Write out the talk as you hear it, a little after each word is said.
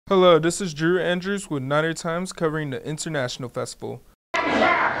Hello, this is Drew Andrews with Niner Times covering the International Festival.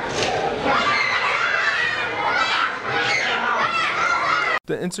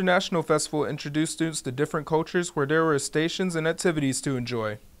 The International Festival introduced students to different cultures where there were stations and activities to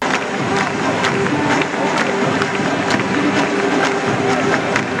enjoy. Very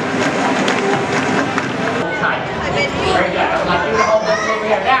good. I'd like you to hold this thing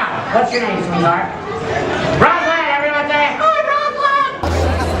here. Now, what's your name, sweetheart? Rosalind! Everyone say, hi, Rosalind!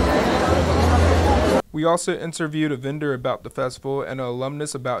 We also interviewed a vendor about the festival and an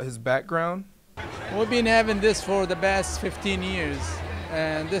alumnus about his background. We've been having this for the past 15 years,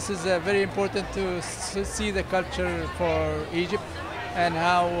 and this is very important to see the culture for Egypt and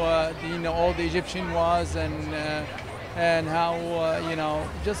how all the Egyptian was, and how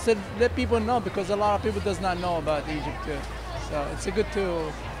just to let people know, because a lot of people does not know about Egypt too. So it's good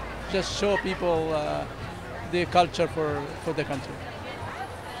to just show people the culture for the country.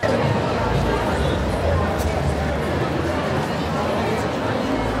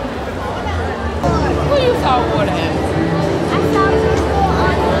 Who you saw over there? I saw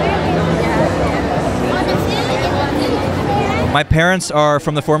people on My parents are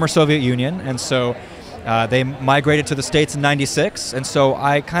from the former Soviet Union, and so they migrated to the States in '96, and so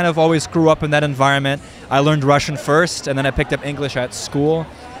I kind of always grew up in that environment. I learned Russian first, and then I picked up English at school.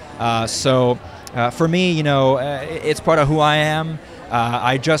 For me, it's part of who I am.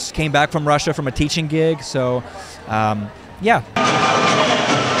 I just came back from Russia from a teaching gig, so yeah.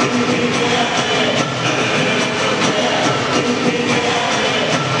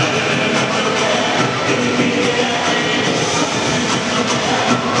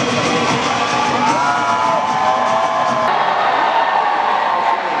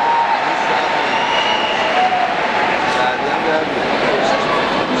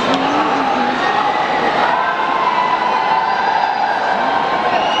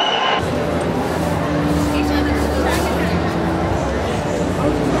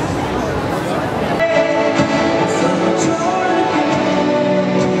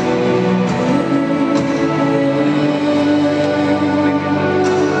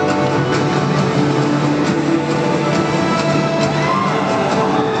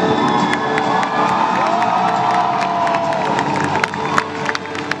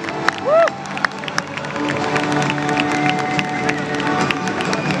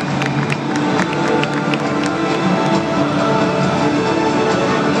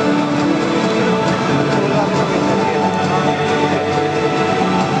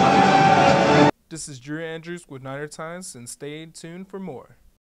 This is Drew Andrews with Niner Times, and stay tuned for more.